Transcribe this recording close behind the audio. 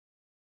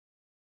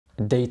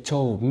They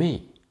told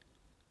me,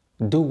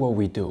 do what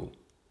we do.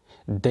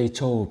 They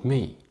told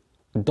me,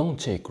 don't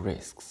take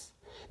risks.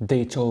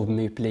 They told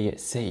me, play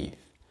it safe.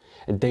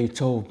 They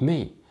told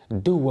me,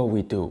 do what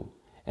we do,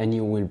 and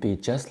you will be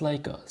just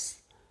like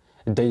us.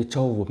 They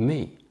told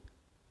me,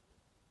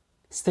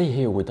 stay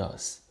here with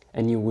us,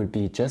 and you will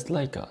be just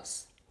like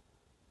us.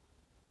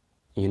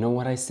 You know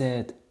what I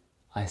said?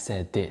 I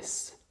said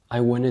this. I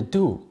want to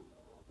do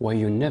what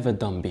you never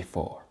done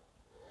before.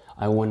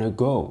 I want to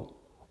go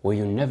where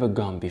you never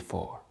gone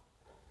before.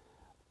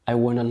 I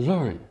want to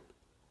learn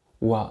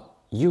what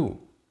you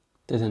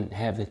didn't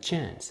have the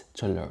chance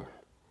to learn.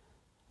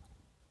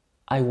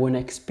 I want to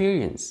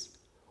experience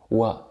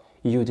what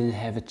you didn't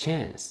have a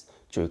chance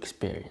to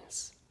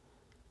experience.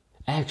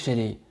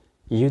 Actually,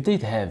 you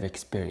did have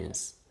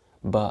experience,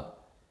 but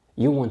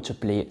you want to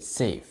play it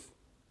safe.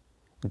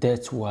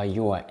 That's why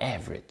you are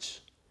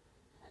average.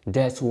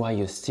 That's why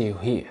you're still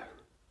here.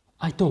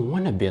 I don't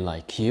want to be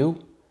like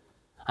you.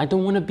 I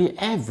don't want to be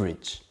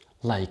average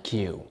like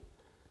you.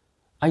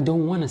 I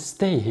don't want to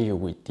stay here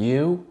with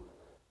you.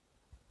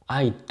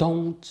 I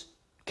don't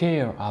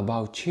care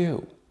about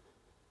you.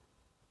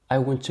 I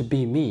want to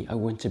be me. I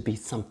want to be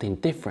something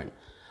different.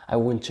 I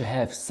want to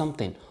have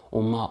something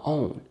on my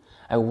own.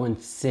 I want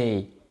to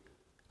say,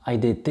 I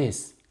did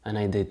this and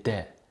I did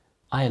that.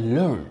 I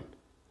learned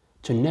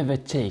to never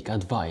take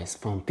advice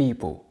from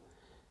people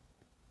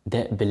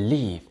that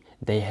believe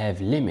they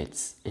have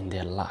limits in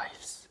their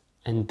lives.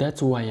 And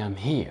that's why I'm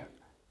here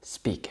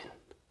speaking.